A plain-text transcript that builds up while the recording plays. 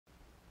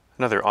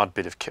Another odd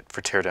bit of kit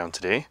for teardown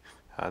today.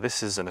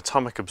 This is an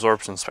atomic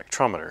absorption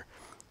spectrometer.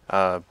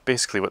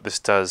 Basically what this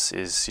does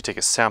is you take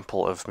a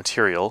sample of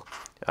material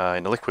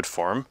in a liquid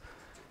form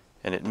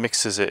and it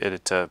mixes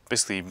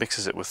basically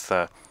mixes it with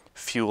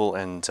fuel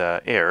and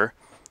air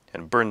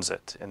and burns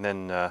it, and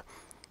then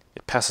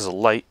it passes a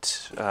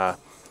light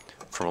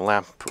from a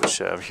lamp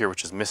over here,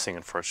 which is missing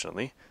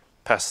unfortunately,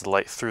 passes the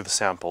light through the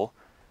sample.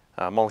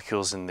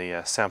 Molecules in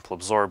the sample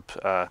absorb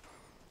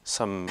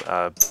some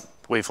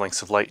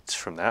wavelengths of light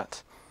from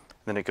that,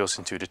 and then it goes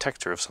into a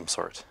detector of some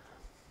sort.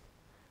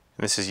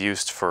 And this is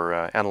used for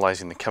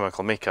analyzing the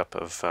chemical makeup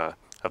of the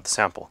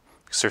sample.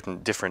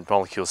 Certain different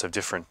molecules have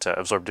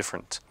absorb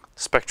different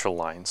spectral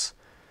lines.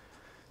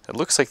 It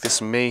looks like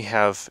this may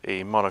have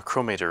a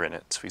monochromator in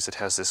it because it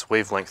has this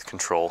wavelength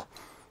control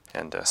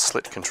and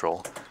slit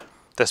control.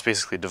 That's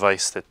basically a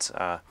device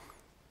that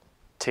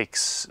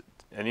takes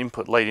an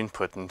light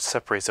input and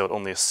separates out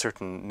only a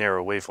certain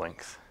narrow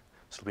wavelength.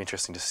 So it'll be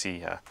interesting to see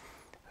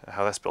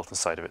how that's built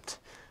inside of it.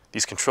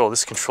 This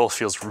control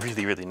feels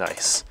really, really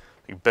nice.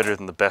 Like better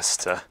than the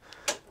best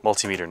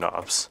multimeter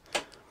knobs.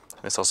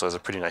 And this also has a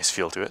pretty nice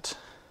feel to it.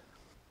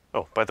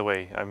 Oh, by the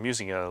way, I'm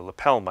using a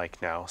lapel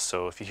mic now,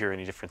 so if you hear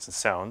any difference in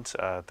sound,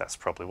 that's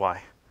probably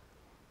why.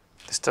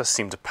 This does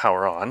seem to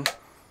power on,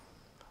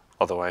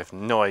 although I have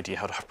no idea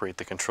how to operate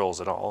the controls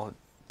at all.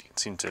 You can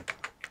seem to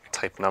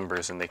type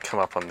numbers and they come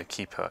up on the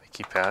keypad.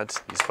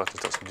 These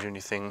buttons don't seem to do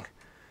anything.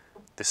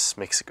 This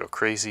makes it go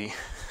crazy.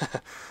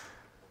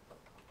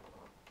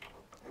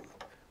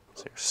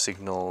 So your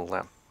signal,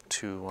 lamp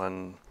 2,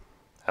 1,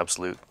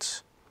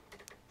 absolute,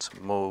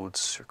 some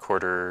modes,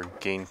 recorder,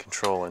 gain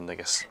control, and I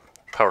guess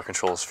power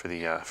controls for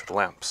the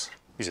lamps.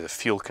 These are the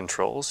fuel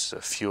controls,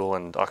 a fuel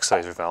and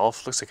oxidizer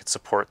valve. Looks like it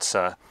supports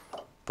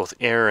both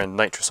air and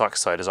nitrous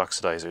oxide as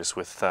oxidizers,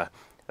 with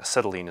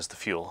acetylene as the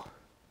fuel.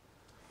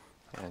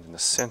 And in the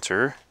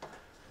center,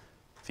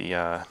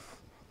 I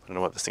don't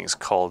know what this thing is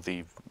called,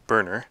 the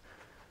burner.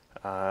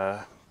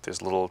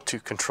 There's little two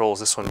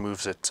controls. This one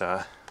moves it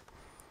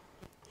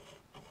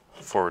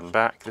forward and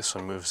back. This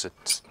one moves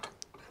it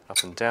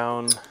up and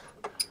down.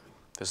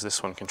 There's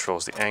this one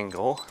controls the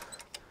angle.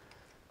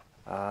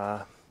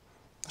 Not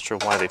sure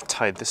why they've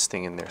tied this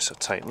thing in there so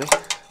tightly.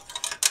 I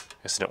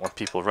guess they don't want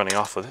people running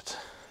off with it.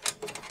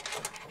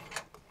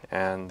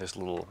 And there's a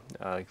little,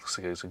 looks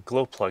like there's a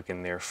glow plug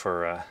in there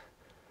for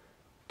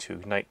to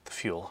ignite the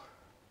fuel.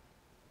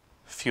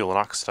 Fuel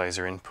and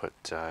oxidizer input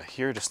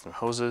here, just some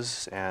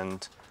hoses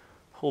and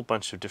a whole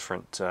bunch of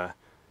different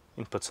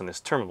inputs on this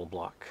terminal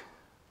block.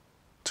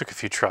 Took a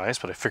few tries,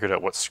 but I figured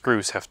out what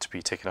screws have to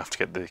be taken off to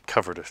get the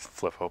cover to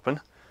flip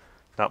open.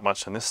 Not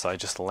much on this side,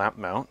 just the lamp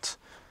mount.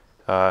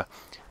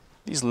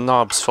 These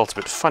knobs felt a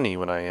bit funny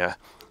when I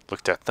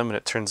looked at them, and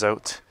it turns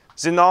out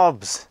the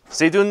knobs,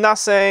 they do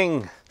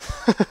nothing!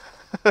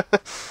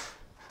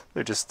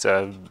 They're just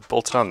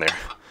bolted on there.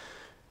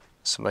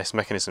 Some nice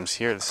mechanisms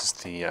here. This is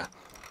the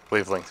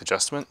wavelength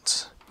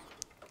adjustment.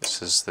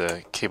 This is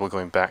the cable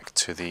going back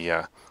to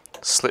the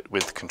slit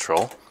width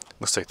control.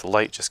 Looks like the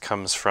light just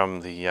comes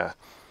from the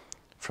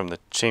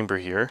chamber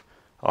here,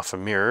 off a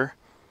mirror,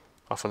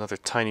 off another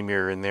tiny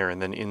mirror in there,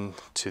 and then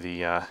into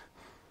the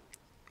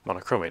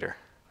monochromator.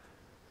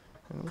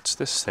 And what's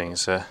this thing?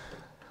 I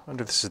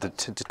wonder if this is the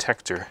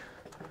detector.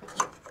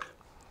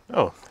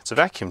 Oh, it's a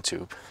vacuum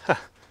tube. Huh.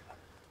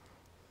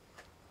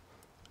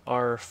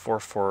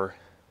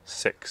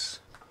 R446.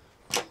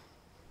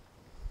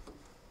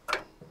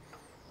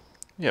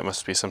 Yeah, it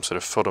must be some sort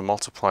of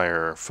photomultiplier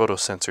or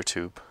photosensor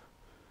tube.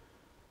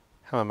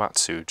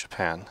 Hamamatsu,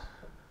 Japan.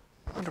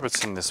 I wonder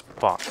what's in this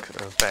box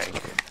or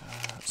bag.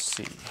 Let's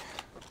see.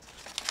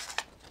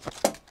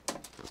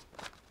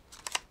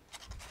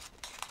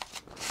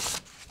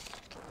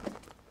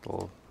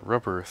 Little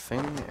rubber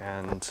thing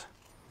and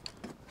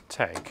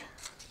tag.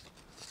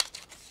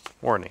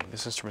 Warning,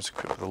 this instrument is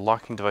equipped with a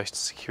locking device to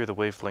secure the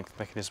wavelength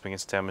mechanism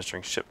against damage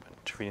during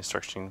shipment. Read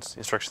instructions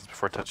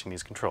before touching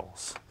these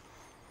controls.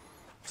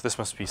 So this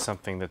must be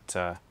something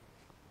that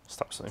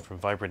stops something from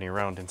vibrating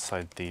around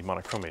inside the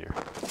monochromator.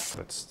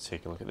 Let's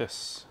take a look at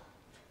this.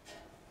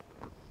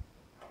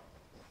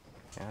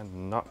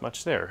 And not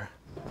much there.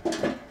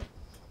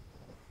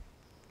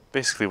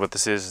 Basically what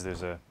this is,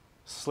 there's a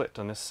slit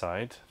on this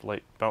side.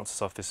 Light bounces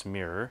off this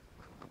mirror,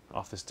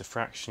 off this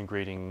diffraction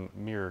grating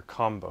mirror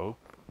combo,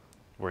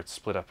 where it's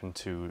split up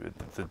into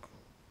the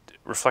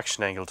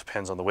reflection angle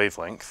depends on the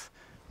wavelength,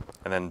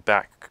 and then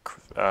back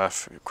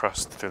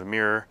across through the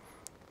mirror,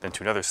 then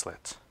to another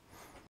slit.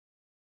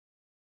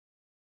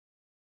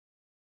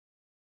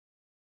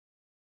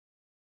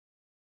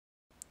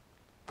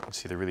 You can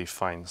see the really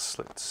fine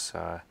slits.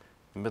 The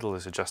middle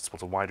is adjustable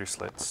to wider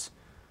slits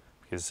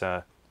because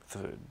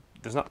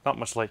there's not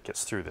much light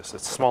gets through this. A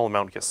small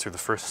amount gets through the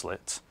first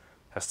slit,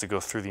 has to go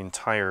through the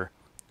entire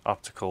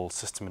optical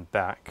system and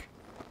back,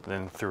 and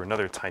then through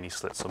another tiny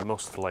slit, so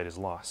most of the light is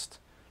lost.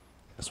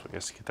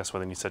 That's why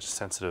they need such a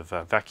sensitive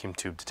vacuum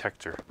tube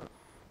detector.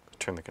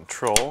 Turn the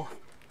control,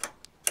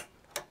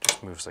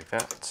 just moves like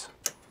that.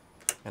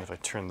 And if I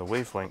turn the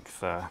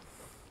wavelength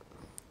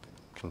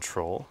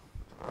control,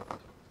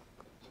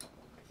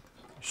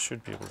 You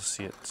should be able to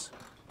see it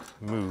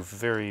move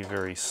very,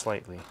 very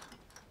slightly.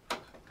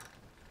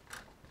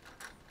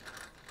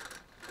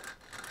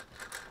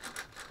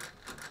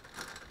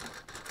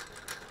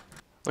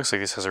 Looks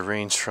like this has a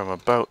range from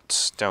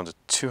about down to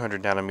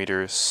 200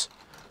 nanometers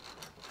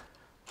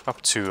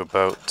up to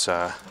about,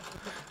 let's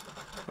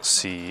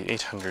see,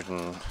 800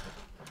 and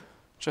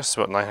just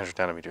about 900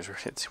 nanometers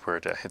where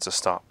it hits a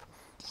stop.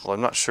 Well,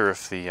 I'm not sure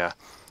if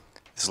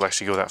this will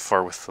actually go that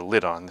far with the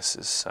lid on. This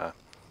is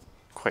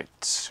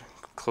quite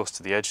close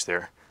to the edge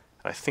there.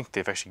 I think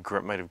they've actually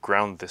might have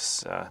ground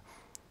this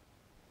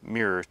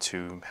mirror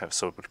to have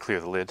so it would clear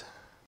the lid.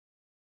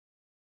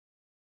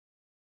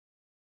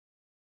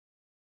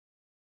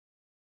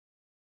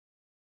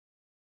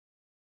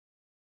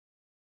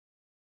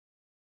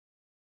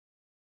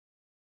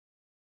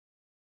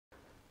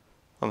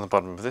 On the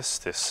bottom of this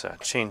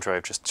chain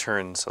drive just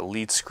turns a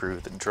lead screw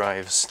that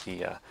drives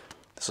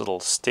this little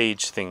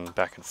stage thing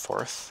back and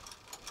forth.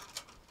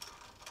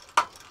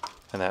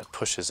 And that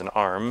pushes an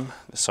arm,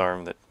 this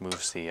arm that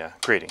moves the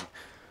grating.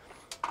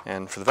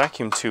 And for the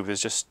vacuum tube,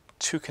 there's just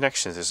two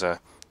connections. There's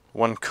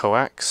one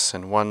coax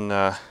and one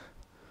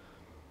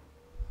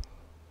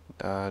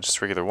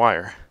just regular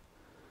wire.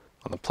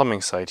 On the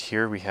plumbing side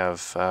here, we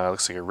have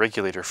looks like a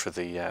regulator for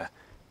the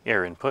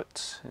air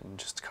input and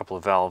just a couple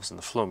of valves in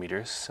the flow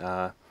meters.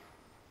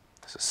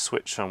 There's a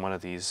switch on one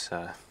of these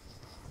on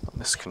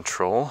this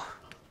control.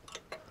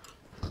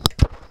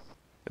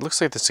 It looks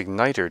like this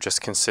igniter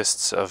just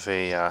consists of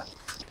a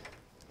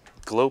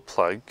glow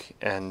plug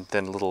and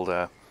then a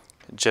little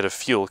jet of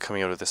fuel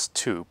coming out of this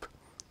tube.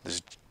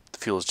 The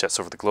fuel jets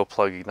over the glow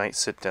plug,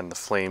 ignites it, and the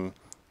flame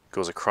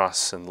goes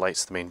across and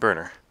lights the main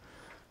burner.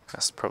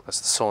 That's the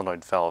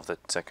solenoid valve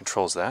that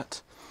controls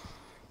that.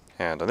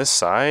 And on this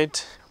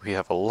side, we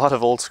have a lot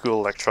of old school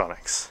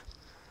electronics.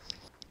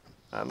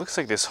 It looks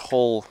like this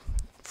whole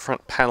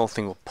front panel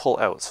thing will pull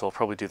out, so I'll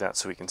probably do that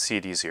so we can see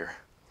it easier.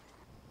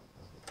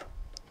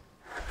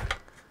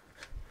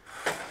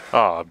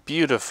 Ah,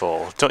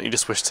 beautiful. Don't you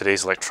just wish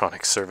today's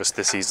electronics serviced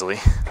this easily?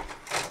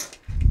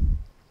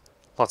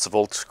 Lots of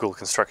old school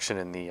construction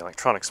in the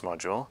electronics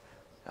module.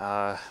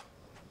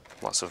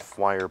 Lots of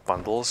wire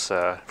bundles.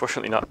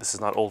 Fortunately this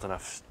is not old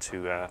enough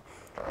to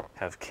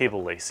have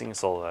cable lacing.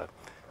 It's all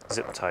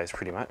zip ties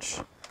pretty much.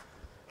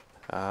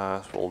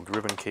 Old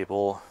ribbon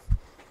cable.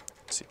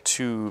 See,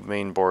 two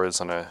main boards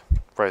on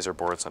riser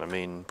boards on a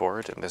main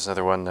board, and there's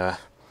another one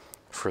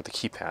for the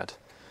keypad.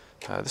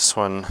 This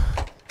one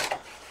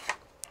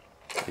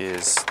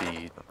is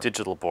the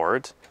digital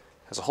board.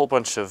 Has a whole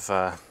bunch of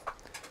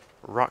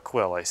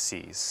Rockwell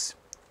ICs.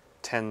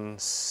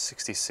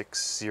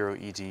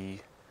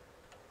 10660ED,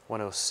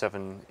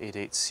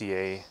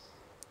 10788CA,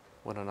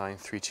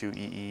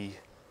 10932EE,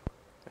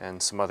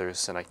 and some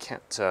others, and I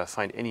can't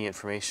find any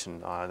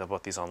information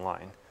about these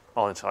online.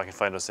 All I can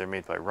find is they're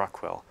made by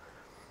Rockwell.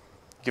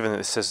 Given that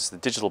this says it's the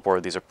digital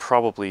board, these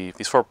probably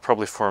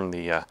form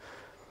the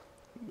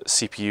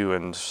CPU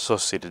and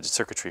associated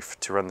circuitry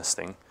to run this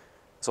thing.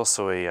 There's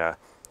also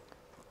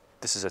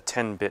this is a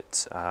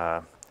 10-bit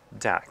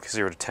DAC,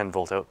 0 to 10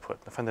 volt output.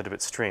 I find that a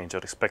bit strange.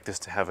 I'd expect this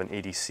to have an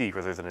ADC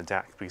rather than a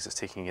DAC because it's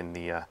taking in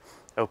the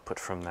output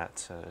from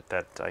that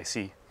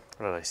IC,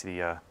 or not IC,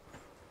 the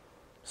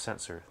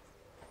sensor,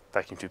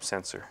 vacuum tube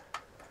sensor.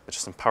 There's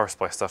just some power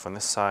supply stuff on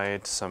this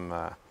side, some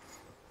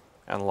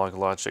analog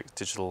logic,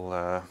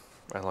 digital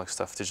analog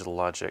stuff, digital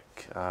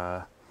logic,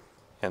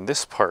 and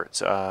this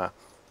part,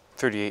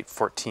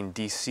 3814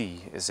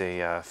 DC, is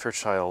a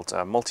Fairchild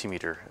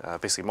multimeter,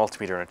 basically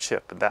multimeter on a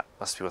chip, and that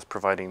must be what's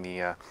providing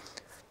the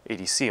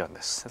ADC on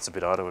this. That's a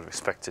bit odd. I would have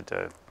expected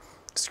a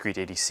discrete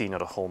ADC,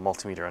 not a whole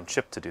multimeter on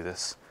chip to do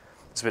this.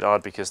 It's a bit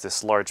odd because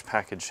this large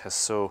package has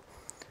so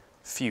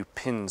few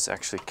pins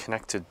actually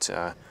connected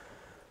to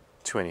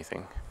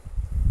anything.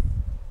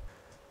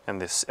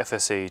 And this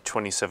FSA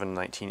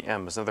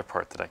 2719M is another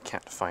part that I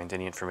can't find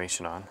any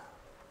information on.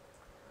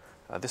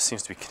 This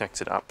seems to be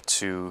connected up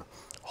to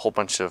a whole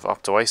bunch of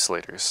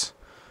opto-isolators.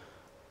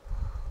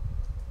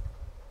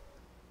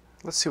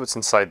 Let's see what's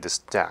inside this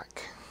DAC.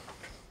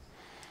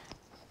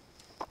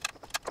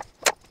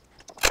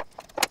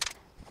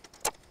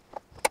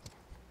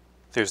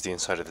 There's the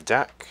inside of the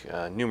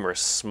DAC,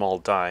 numerous small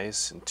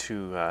dies and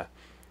two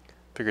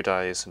bigger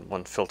dies and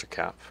one filter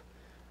cap.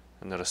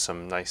 And notice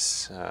some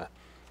nice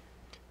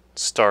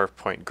star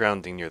point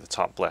grounding near the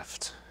top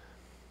left.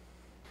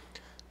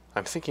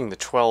 I'm thinking the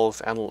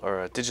 12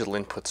 digital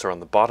inputs are on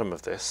the bottom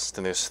of this.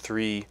 Then there's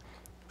 3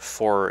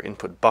 4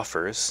 input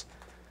buffers,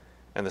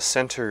 and the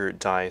center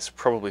die is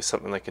probably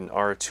something like an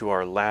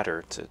R2R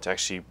ladder to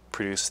actually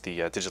produce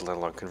the digital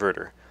analog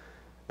converter.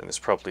 And there's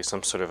probably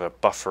some sort of a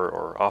buffer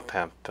or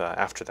op-amp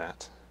after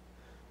that.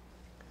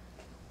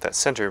 That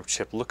center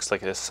chip looks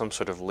like it has some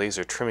sort of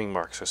laser trimming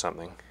marks or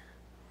something.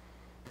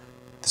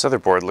 This other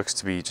board looks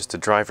to be just a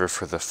driver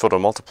for the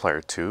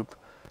photomultiplier tube.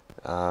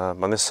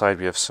 On this side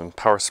we have some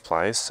power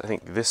supplies. I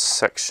think this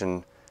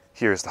section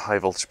here is the high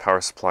voltage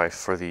power supply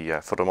for the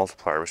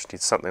photomultiplier, which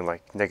needs something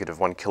like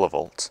 -1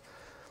 kilovolt.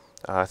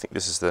 I think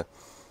this is the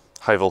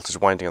high voltage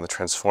winding on the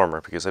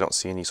transformer, because I don't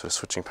see any sort of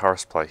switching power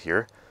supply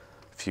here.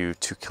 A few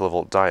 2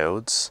 kilovolt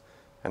diodes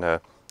and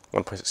a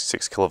 1.6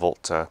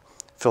 kilovolt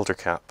filter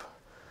cap.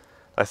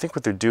 I think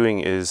what they're doing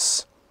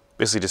is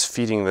basically just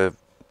feeding the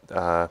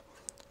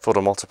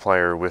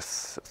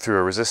photomultiplier through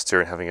a resistor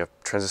and having a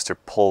transistor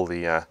pull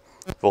the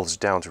voltage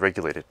down to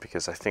regulate it,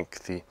 because I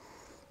think the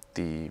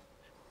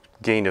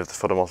gain of the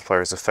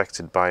photomultiplier is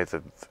affected by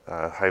the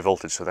high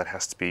voltage, so that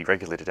has to be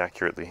regulated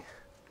accurately.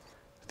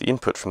 The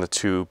input from the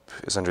tube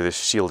is under this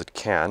shielded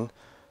can.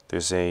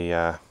 There's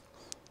a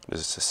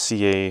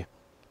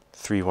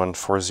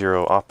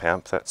CA3140 op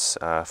amp, that's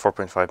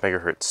 4.5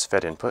 megahertz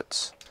fed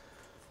input.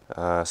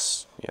 Yeah,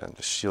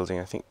 the shielding,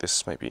 I think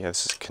this might be, yeah,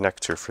 this is a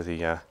connector for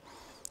the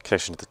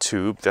connection to the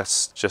tube.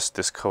 That's just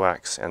this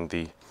coax and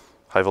the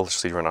high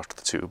voltage lead run off to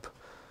the tube.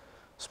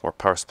 Some more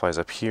power supplies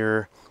up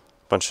here.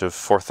 A bunch of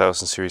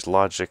 4000 series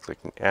logic,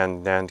 like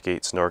NAND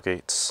gates, NOR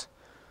gates.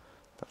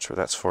 Not sure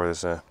what that's for.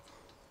 There's a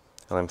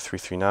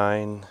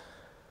LM339.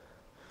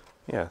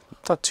 Yeah,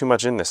 not too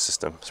much in this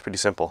system. It's pretty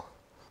simple.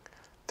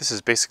 This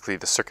is basically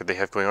the circuit they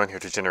have going on here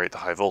to generate the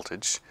high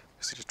voltage.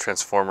 There's a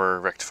transformer,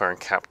 rectifier, and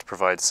cap to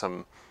provide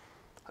some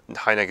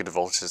high negative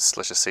voltages,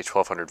 let's just say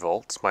 1200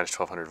 volts, minus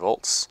 1200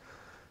 volts.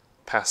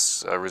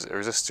 Pass a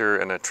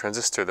resistor and a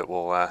transistor that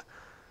will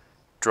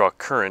draw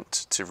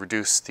current to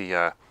reduce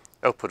the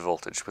output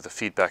voltage with a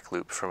feedback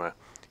loop from a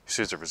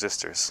series of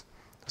resistors.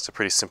 That's a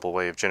pretty simple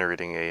way of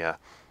generating a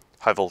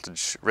high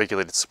voltage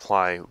regulated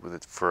supply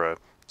for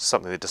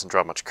something that doesn't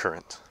draw much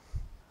current.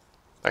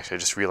 Actually, I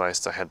just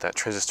realized I had that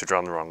transistor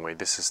drawn the wrong way.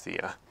 This is the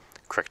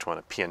correct one,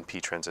 a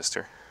PNP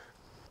transistor.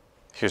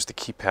 Here's the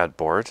keypad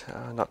board.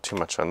 Not too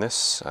much on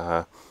this.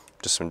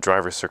 Just some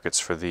driver circuits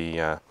for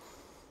the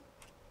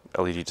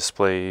LED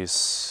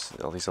displays,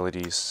 all these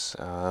LEDs.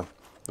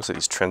 Looks like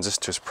these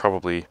transistors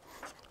probably,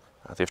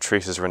 they have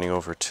traces running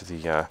over to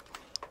the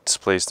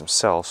displays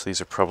themselves. So these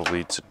are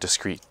probably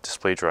discrete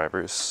display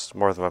drivers.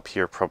 More of them up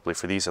here probably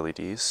for these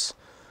LEDs.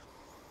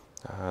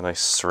 A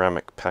nice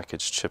ceramic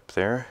package chip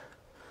there.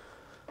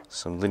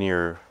 Some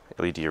linear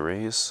LED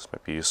arrays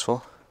might be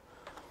useful.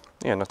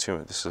 Yeah, not too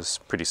much. This is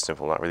pretty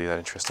simple, not really that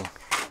interesting.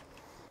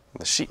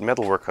 The sheet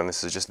metal work on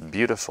this is just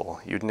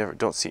beautiful.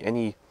 Don't see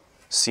any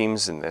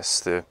seams in this.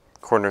 The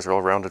corners are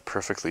all rounded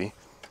perfectly.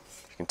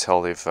 You can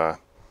tell they've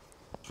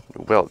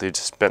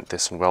just bent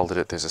this and welded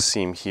it. There's a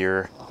seam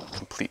here,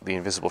 completely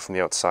invisible from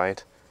the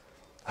outside.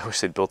 I wish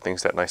they'd build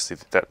things that nicely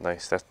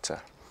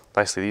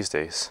these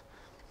days.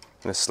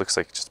 And this looks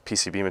like just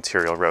PCB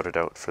material routed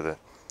out for the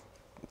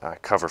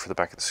cover for the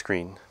back of the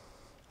screen.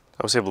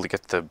 I was able to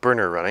get the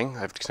burner running.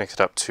 I've connected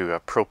up to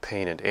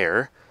propane and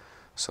air.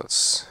 So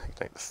let's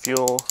ignite the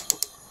fuel.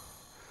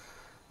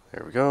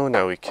 There we go.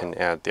 Now we can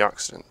add the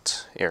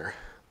oxidant, air.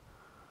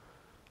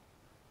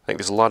 I think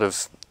there's a lot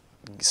of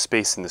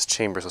space in this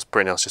chamber, so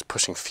right now it's just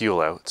pushing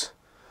fuel out.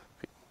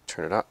 We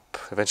turn it up.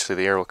 Eventually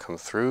the air will come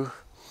through.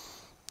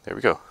 There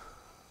we go.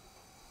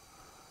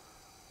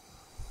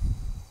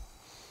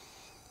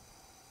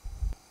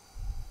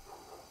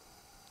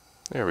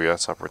 There we go.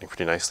 It's operating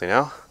pretty nicely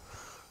now.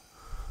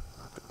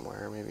 A bit more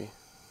air, maybe.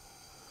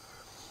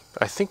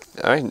 I think,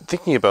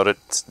 thinking about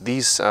it,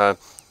 these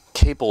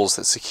cables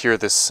that secure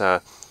this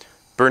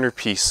burner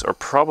piece are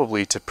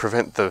probably to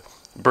prevent the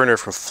burner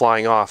from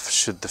flying off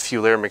should the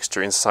fuel-air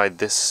mixture inside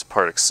this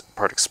part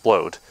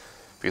explode,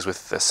 because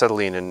with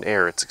acetylene and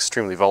air it's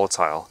extremely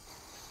volatile.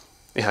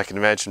 Yeah, I can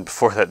imagine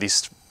before that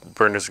these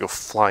burners would go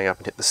flying up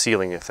and hit the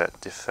ceiling if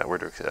that were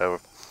to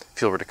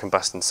fuel were to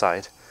combust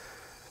inside.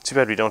 Too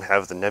bad we don't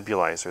have the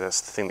nebulizer. That's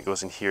the thing that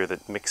goes in here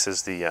that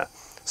mixes the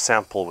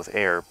sample with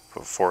air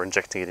before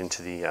injecting it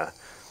into the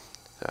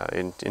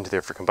into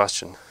there for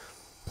combustion.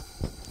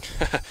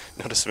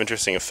 Notice some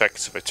interesting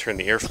effects if I turn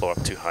the airflow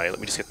up too high. Let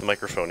me just get the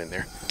microphone in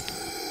there.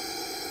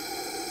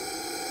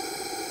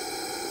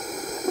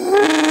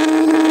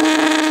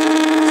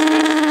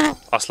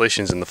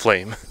 Oscillations in the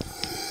flame.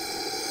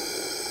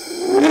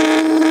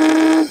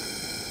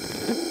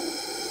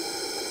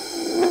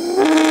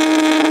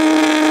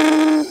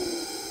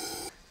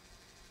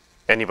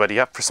 Anybody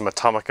up for some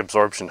atomic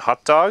absorption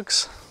hot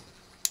dogs?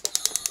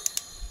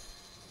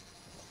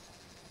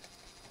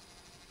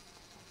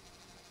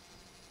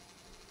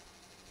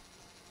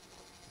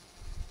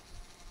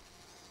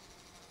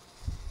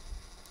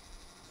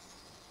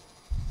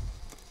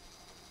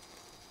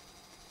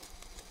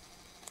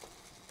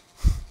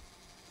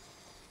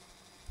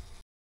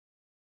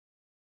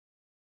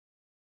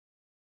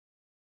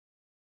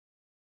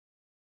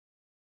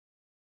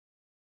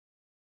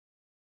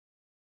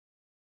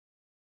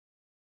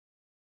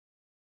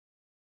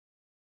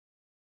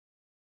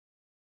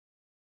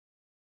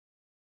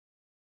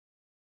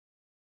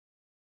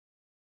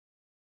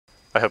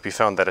 I hope you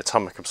found that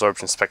atomic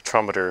absorption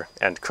spectrometer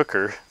and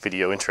cooker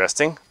video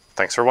interesting.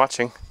 Thanks for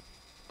watching.